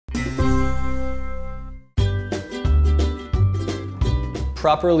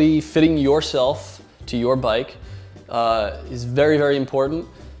Properly fitting yourself to your bike is very, very important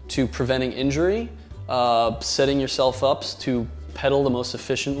to preventing injury, setting yourself up to pedal the most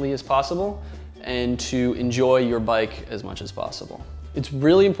efficiently as possible, and to enjoy your bike as much as possible. It's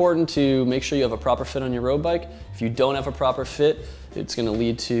really important to make sure you have a proper fit on your road bike. If you don't have a proper fit, it's going to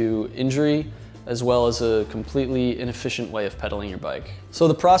lead to injury as well as a completely inefficient way of pedaling your bike. So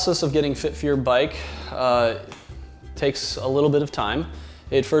the process of getting fit for your bike takes a little bit of time.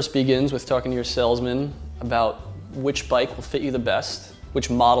 It first begins with talking to your salesman about which bike will fit you the best, which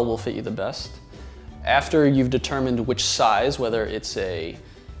model will fit you the best. After you've determined which size, whether it's a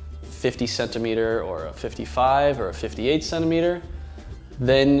 50 centimeter or a 55 or a 58 centimeter,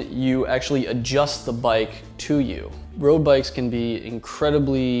 then you actually adjust the bike to you. Road bikes can be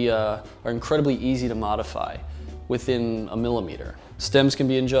incredibly easy to modify within a millimeter. Stems can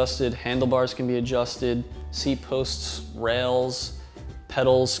be adjusted, handlebars can be adjusted, seat posts, rails,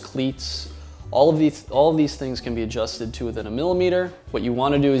 pedals, cleats. All of these things can be adjusted to within a millimeter. What you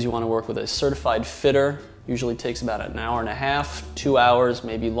want to do is you want to work with a certified fitter. Usually takes about an hour and a half, 2 hours,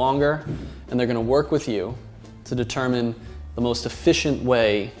 maybe longer, and they're going to work with you to determine the most efficient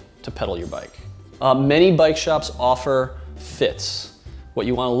way to pedal your bike. Many bike shops offer fits. What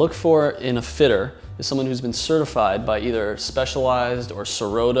you want to look for in a fitter is someone who's been certified by either Specialized or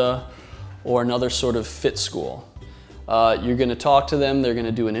Sirota or another sort of fit school. You're going to talk to them, they're going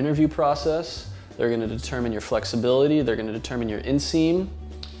to do an interview process, they're going to determine your flexibility, they're going to determine your inseam,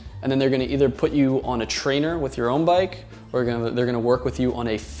 and then they're going to either put you on a trainer with your own bike or they're going to work with you on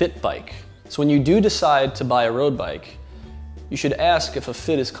a fit bike. So when you do decide to buy a road bike, you should ask if a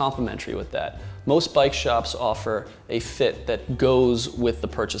fit is complementary with that. Most bike shops offer a fit that goes with the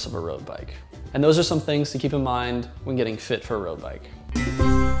purchase of a road bike. And those are some things to keep in mind when getting fit for a road bike.